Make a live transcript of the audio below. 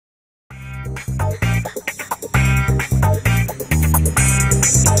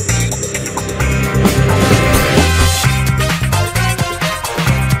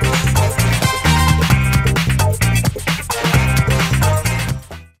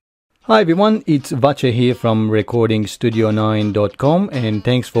Hi everyone, it's Vacha here from recordingstudio9.com and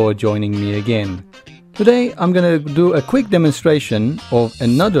thanks for joining me again. Today I'm going to do a quick demonstration of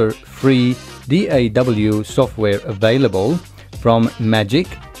another free DAW software available from Magix.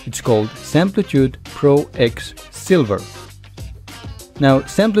 It's called Samplitude Pro X Silver. Now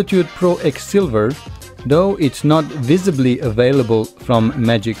Samplitude Pro X Silver, though it's not visibly available from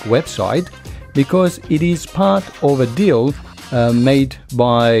Magix website because it is part of a deal made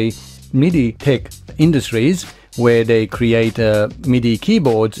by MIDI Tech Industries, where they create MIDI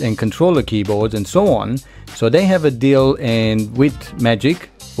keyboards and controller keyboards and so on. So they have a deal and with Magix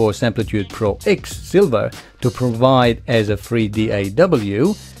for Samplitude Pro X Silver to provide as a free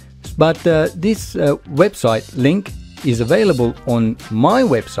DAW. But this website link is available on my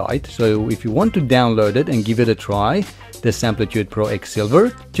website. So if you want to download it and give it a try, the Samplitude Pro X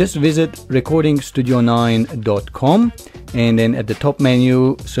Silver, just visit recordingstudio9.com and then at the top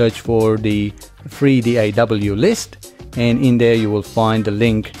menu search for the free DAW list, and in there you will find the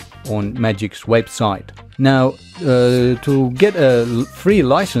link on Magix website. Now to get a free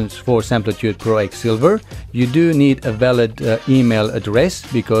license for Samplitude Pro X Silver, you do need a valid email address,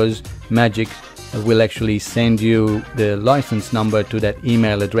 because Magix will actually send you the license number to that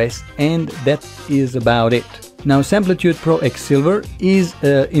email address, and that is about it. Now Samplitude Pro X Silver is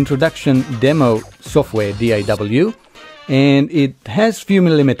an introduction demo software DAW, and it has few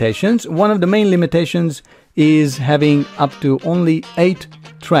limitations. One of the main limitations is having up to only 8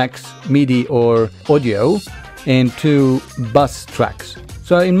 tracks MIDI or audio and 2 bus tracks.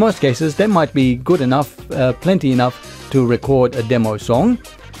 So in most cases that might be good enough, plenty enough to record a demo song.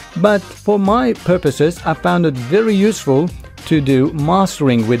 But for my purposes, I found it very useful to do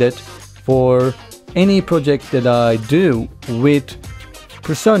mastering with it for any project that I do with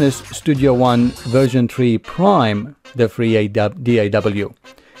PreSonus Studio One version 3 Prime, the free DAW.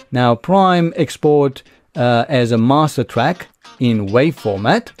 Now Prime export as a master track in WAV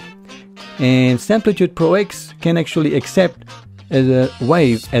format, and Samplitude Pro X can actually accept as a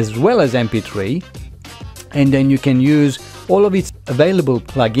WAV as well as MP3, and then you can use all of its available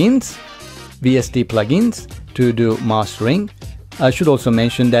plugins, VST plugins, to do mastering. I should also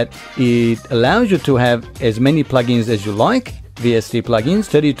mention that it allows you to have as many plugins as you like, VST plugins,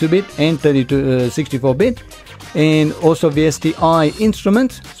 32-bit and 64-bit, and also VST-I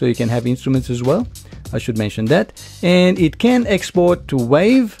instruments, so you can have instruments as well. I should mention that. And it can export to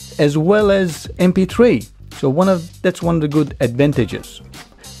WAV as well as MP3. So that's one of the good advantages.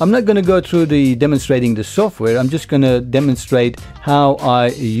 I'm not going to go through demonstrating the software. I'm just going to demonstrate how I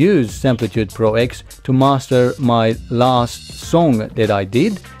use Samplitude Pro X to master my last song that I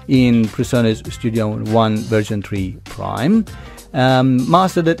did in PreSonus Studio One version 3 Prime.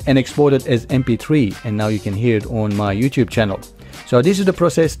 Mastered it and exported as MP3, and now you can hear it on my YouTube channel. So this is the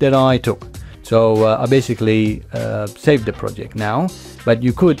process that I took. So I basically saved the project now, but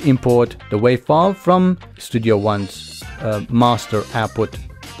you could import the WAV file from Studio One's master output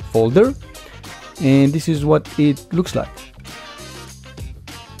folder, and this is what it looks like.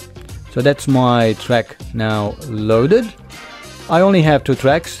 So that's my track now loaded. I only have 2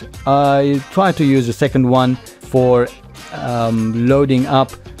 tracks. I tried to use a second one for loading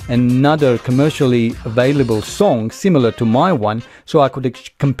up another commercially available song similar to my one, so I could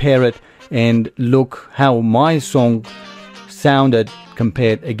compare it and look how my song sounded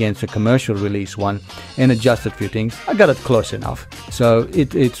compared against a commercial release one, and adjust a few things. I got it close enough, so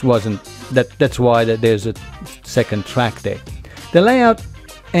it wasn't that's why there's a second track there. The layout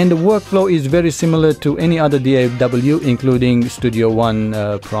and the workflow is very similar to any other DAW, including Studio One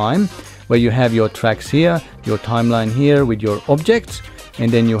Prime, where you have your tracks here, your timeline here with your objects,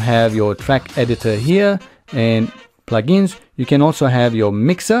 and then you have your track editor here and plugins. You can also have your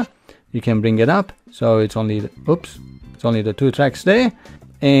mixer. You can bring it up, so it's only the 2 tracks there,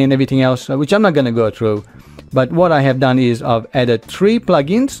 and everything else, which I'm not going to go through. But what I have done is I've added 3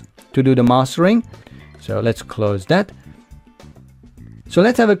 plugins to do the mastering. So let's close that. So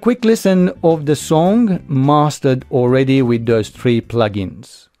let's have a quick listen of the song mastered already with those 3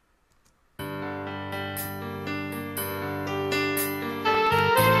 plugins.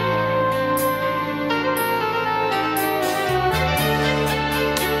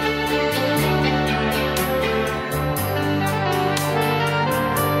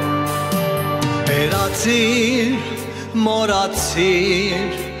 Eratzir, moratzir,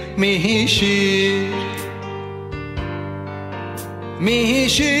 mihishir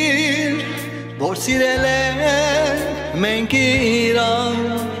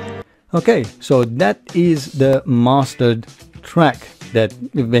Okay, so that is the mastered track that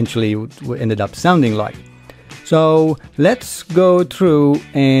eventually ended up sounding like. So let's go through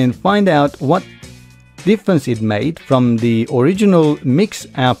and find out what difference it made from the original mix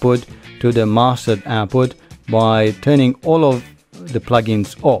output to the mastered output by turning all of the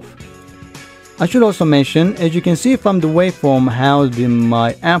plugins off. I should also mention, as you can see from the waveform, how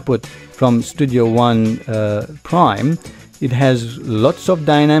my output from Studio One Prime, it has lots of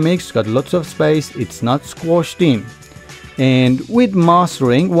dynamics, got lots of space, it's not squashed in. And with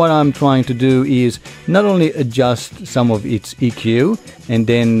mastering, what I'm trying to do is not only adjust some of its EQ and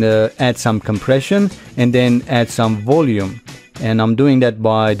then add some compression and then add some volume. And I'm doing that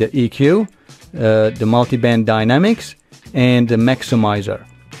by the EQ, the multiband dynamics and the maximizer.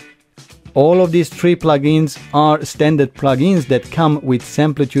 All of these three plugins are standard plugins that come with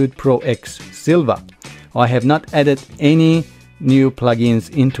Samplitude Pro X Silver. I have not added any new plugins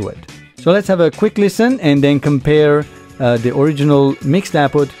into it. So let's have a quick listen and then compare the original mixed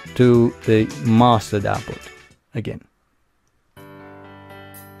output to the mastered output again.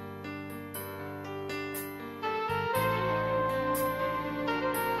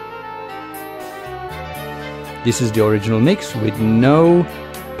 This is the original mix with no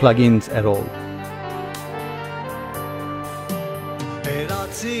plugins at all.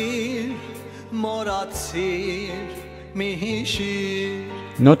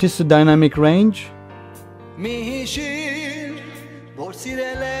 Notice the dynamic range.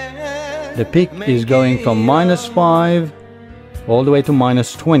 The peak is going from -5 all the way to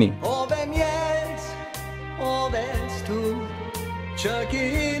 -20.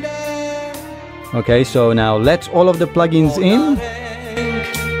 Okay, so now let's all of the plugins in.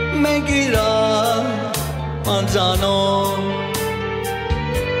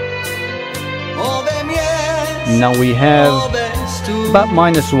 Now we have about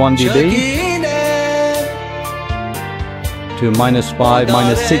 -1 dB to -5,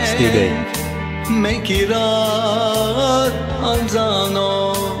 -6 dB.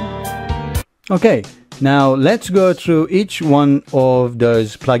 Okay, now let's go through each one of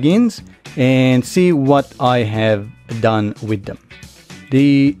those plugins and see what I have done with them.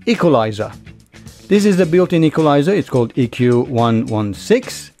 The Equalizer. This is the built-in equalizer. It's called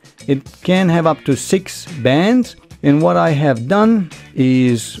EQ116. It can have up to 6 bands. And what I have done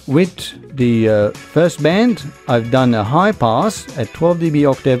is with the first band, I've done a high pass at 12 dB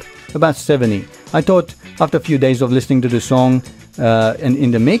octave, about 70. I thought after a few days of listening to the song and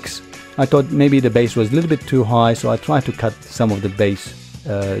in the mix, I thought maybe the bass was a little bit too high, so I tried to cut some of the bass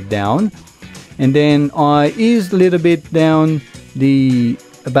down. And then I eased a little bit down the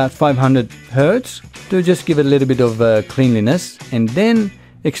about 500 Hertz to just give it a little bit of cleanliness, and then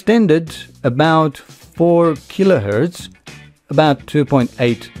extended about 4 kilohertz, about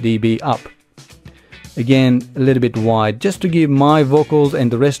 2.8 dB up. Again, a little bit wide, just to give my vocals and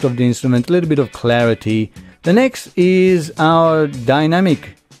the rest of the instrument a little bit of clarity. The next is our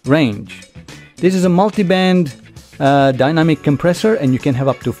dynamic range. This is a multi-band dynamic compressor, and you can have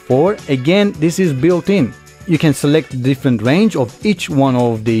up to 4. Again, this is built in. You can select the different range of each one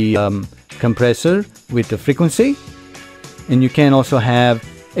of the compressor with the frequency, and you can also have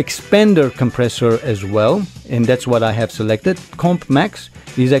expander compressor as well, and that's what I have selected. Comp Max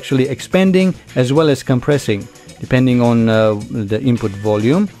is actually expanding as well as compressing depending on the input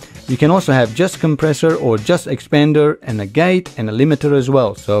volume. You can also have just compressor or just expander and a gate and a limiter as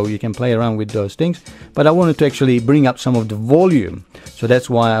well, so you can play around with those things. But I wanted to actually bring up some of the volume, so that's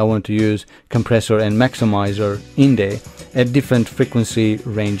why I want to use compressor and maximizer in there at different frequency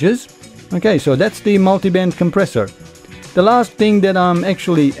ranges. Okay, so that's the multi-band compressor. The last thing that I'm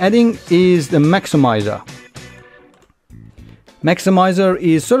actually adding is the maximizer. Maximizer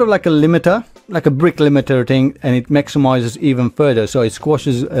is sort of like a limiter, like a brick limiter thing, and it maximizes even further, so it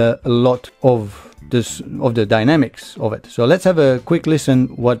squashes a lot of the dynamics of it. So let's have a quick listen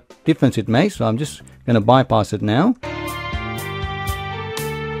what difference it makes. So I'm just going to bypass it now.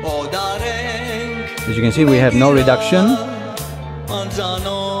 As you can see, we have no reduction.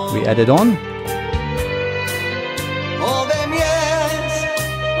 We added on.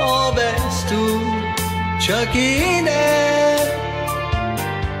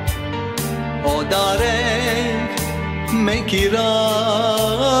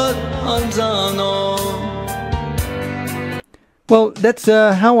 Well, that's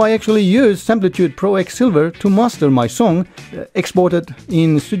how I actually use Samplitude Pro X Silver to master my song, exported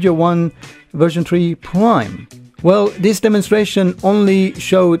in Studio One version 3 Prime. Well, this demonstration only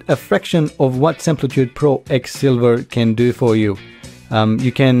showed a fraction of what Samplitude Pro X Silver can do for you.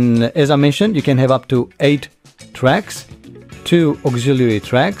 You can, as I mentioned, you can have up to 8 tracks, 2 auxiliary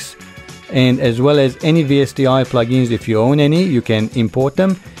tracks, and as well as any VSTi plugins. If you own any, you can import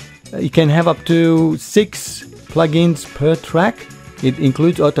them. You can have up to 6 plugins per track. It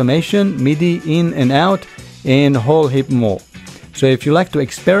includes automation, MIDI in and out, and a whole heap more. So if you like to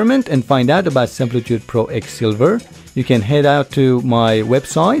experiment and find out about Samplitude Pro X Silver, you can head out to my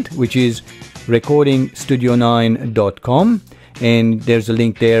website, which is recordingstudio9.com, and there's a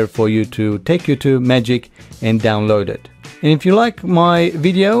link there for you to take you to Magic and download it. And if you like my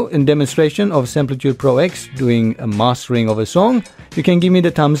video and demonstration of Samplitude Pro X doing a mastering of a song, you can give me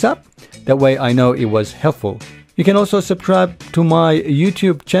the thumbs up. That way I know it was helpful. You can also subscribe to my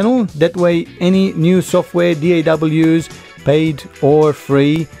YouTube channel. That way any new software, DAWs, paid or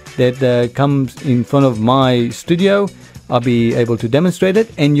free, that comes in front of my studio, I'll be able to demonstrate it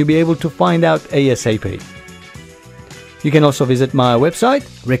and you'll be able to find out ASAP. You can also visit my website,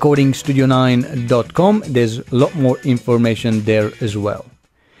 recordingstudio9.com. There's a lot more information there as well.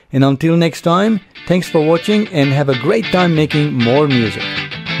 And until next time, thanks for watching and have a great time making more music.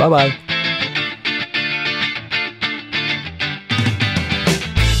 Bye bye.